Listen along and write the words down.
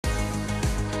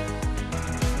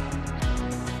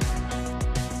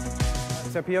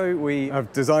Tepeo, we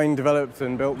have designed, developed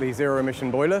and built the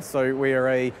zero-emission boiler. So we are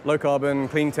a low-carbon,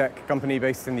 clean tech company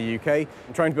based in the UK,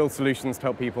 trying to build solutions to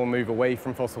help people move away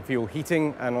from fossil fuel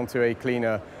heating and onto a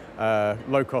cleaner,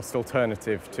 low-cost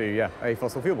alternative to a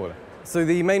fossil fuel boiler. So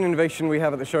the main innovation we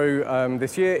have at the show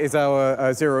this year is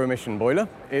our zero-emission boiler.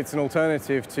 It's an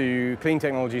alternative to clean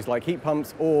technologies like heat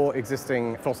pumps or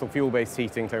existing fossil fuel-based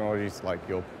heating technologies like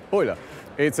your boiler.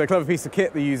 It's a clever piece of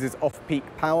kit that uses off-peak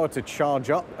power to charge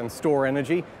up and store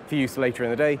energy for use later in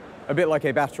the day, a bit like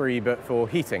a battery but for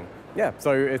heating. Yeah,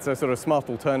 so it's a sort of smart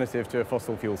alternative to a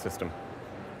fossil fuel system.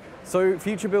 So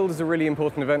Future Build is a really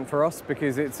important event for us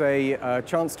because it's a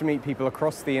chance to meet people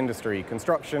across the industry,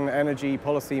 construction, energy,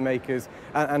 policy makers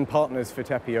and partners for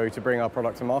Tepeo to bring our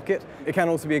product to market. It can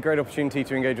also be a great opportunity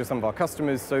to engage with some of our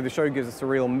customers, so the show gives us a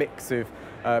real mix of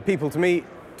people to meet,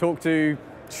 talk to,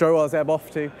 show our Zeb off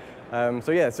to.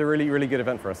 So yeah, it's a really, really good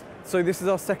event for us. So this is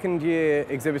our second year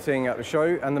exhibiting at the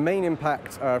show, and the main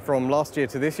impact from last year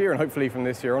to this year, and hopefully from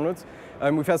this year onwards,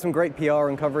 we've had some great PR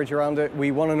and coverage around it.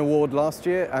 We won an award last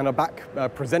year and are back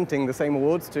presenting the same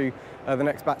awards to the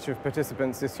next batch of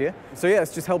participants this year. So yeah,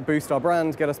 it's just helped boost our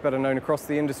brand, get us better known across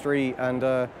the industry,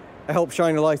 and help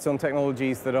shine a light on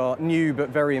technologies that are new but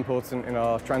very important in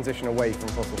our transition away from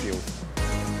fossil fuels.